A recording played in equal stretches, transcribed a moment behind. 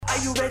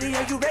you ready?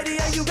 Are you ready?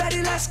 Are you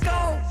ready? Let's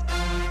go.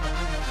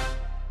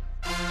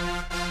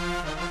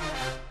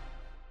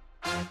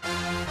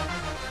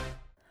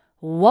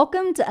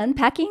 Welcome to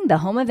Unpacking the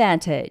Home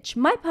Advantage.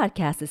 My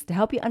podcast is to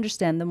help you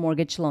understand the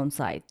mortgage loan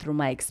side through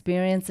my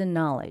experience and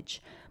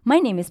knowledge. My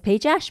name is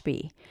Paige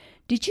Ashby.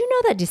 Did you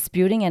know that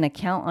disputing an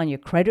account on your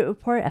credit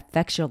report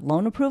affects your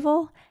loan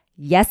approval?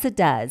 Yes, it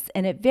does,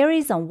 and it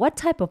varies on what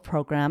type of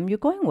program you're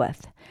going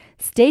with.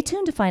 Stay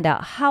tuned to find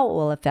out how it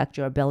will affect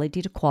your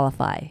ability to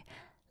qualify.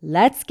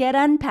 Let's get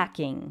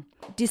unpacking.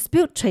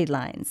 Dispute trade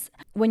lines.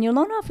 When your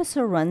loan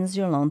officer runs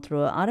your loan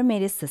through an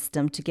automated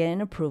system to get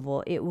an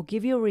approval, it will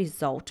give you a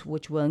result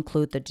which will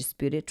include the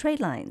disputed trade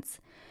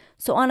lines.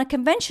 So on a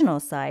conventional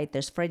side,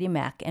 there's Freddie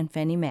Mac and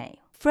Fannie Mae.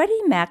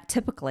 Freddie Mac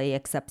typically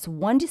accepts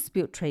one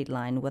dispute trade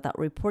line without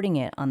reporting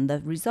it on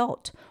the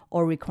result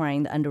or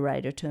requiring the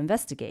underwriter to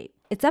investigate.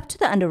 It's up to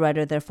the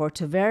underwriter, therefore,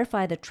 to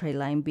verify the trade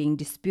line being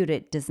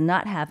disputed does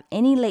not have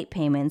any late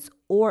payments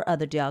or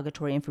other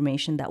derogatory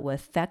information that will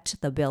affect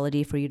the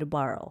ability for you to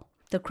borrow.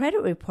 The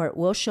credit report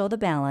will show the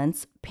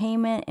balance,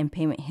 payment and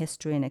payment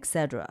history, and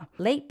etc.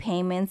 Late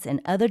payments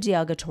and other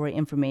derogatory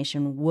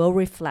information will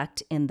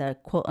reflect in the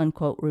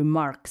quote-unquote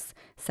remarks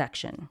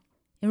section.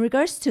 In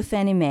regards to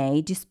Fannie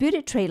Mae,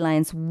 disputed trade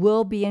lines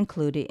will be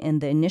included in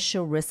the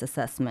initial risk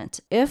assessment.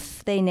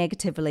 If they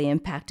negatively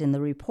impact in the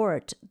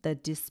report, the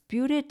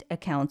disputed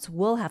accounts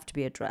will have to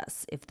be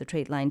addressed if the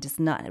trade line does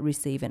not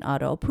receive an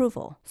auto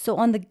approval. So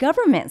on the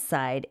government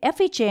side,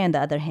 FHA, on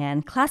the other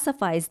hand,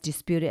 classifies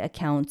disputed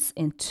accounts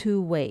in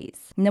two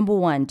ways. Number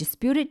one,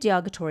 disputed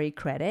derogatory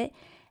credit.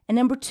 And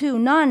number two,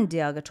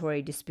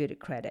 non-derogatory disputed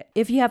credit.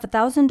 If you have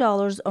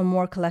 $1,000 or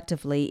more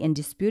collectively in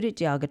disputed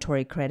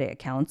derogatory credit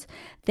accounts,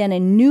 then a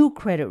new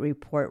credit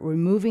report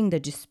removing the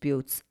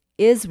disputes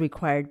is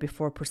required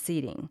before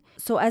proceeding.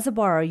 So as a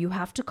borrower, you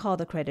have to call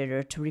the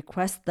creditor to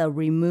request the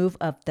remove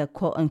of the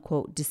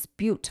quote-unquote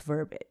dispute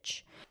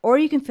verbiage. Or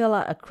you can fill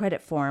out a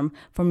credit form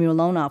from your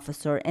loan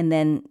officer and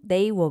then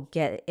they will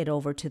get it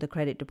over to the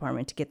credit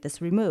department to get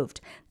this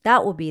removed.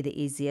 That will be the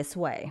easiest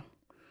way.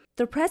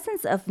 The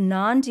presence of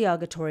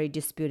non-derogatory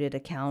disputed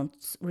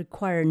accounts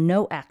require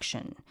no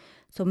action.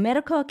 So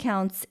medical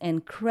accounts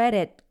and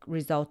credit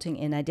resulting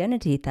in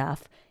identity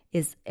theft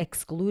is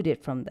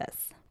excluded from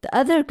this. The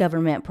other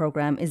government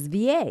program is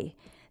VA.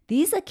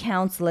 These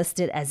accounts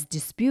listed as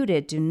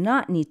disputed do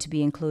not need to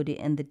be included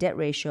in the debt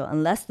ratio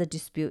unless the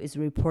dispute is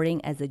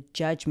reporting as a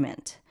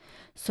judgment.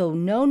 So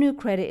no new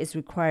credit is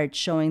required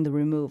showing the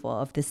removal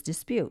of this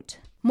dispute.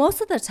 Most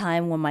of the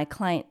time when my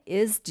client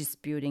is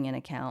disputing an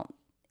account,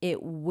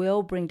 it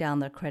will bring down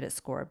their credit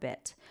score a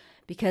bit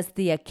because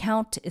the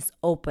account is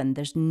open.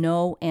 There's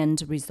no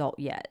end result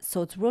yet.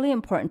 So it's really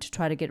important to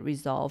try to get it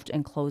resolved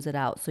and close it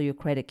out so your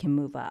credit can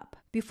move up.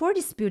 Before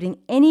disputing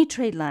any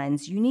trade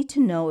lines, you need to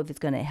know if it's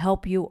going to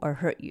help you or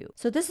hurt you.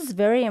 So this is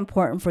very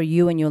important for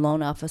you and your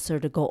loan officer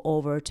to go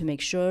over to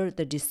make sure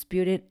the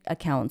disputed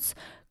accounts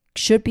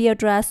should be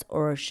addressed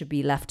or should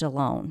be left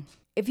alone.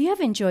 If you have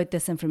enjoyed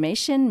this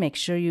information, make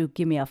sure you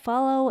give me a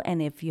follow. And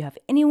if you have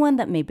anyone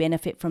that may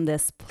benefit from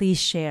this, please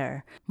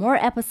share. More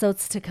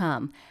episodes to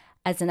come.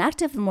 As an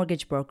active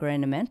mortgage broker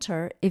and a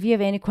mentor, if you have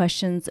any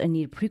questions or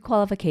need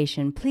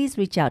pre-qualification, please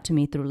reach out to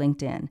me through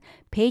LinkedIn,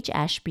 Paige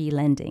Ashby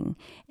Lending.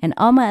 And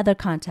all my other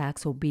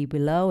contacts will be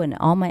below in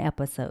all my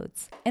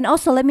episodes. And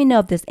also let me know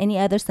if there's any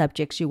other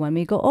subjects you want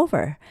me to go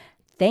over.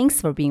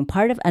 Thanks for being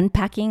part of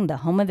Unpacking the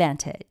Home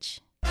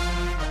Advantage.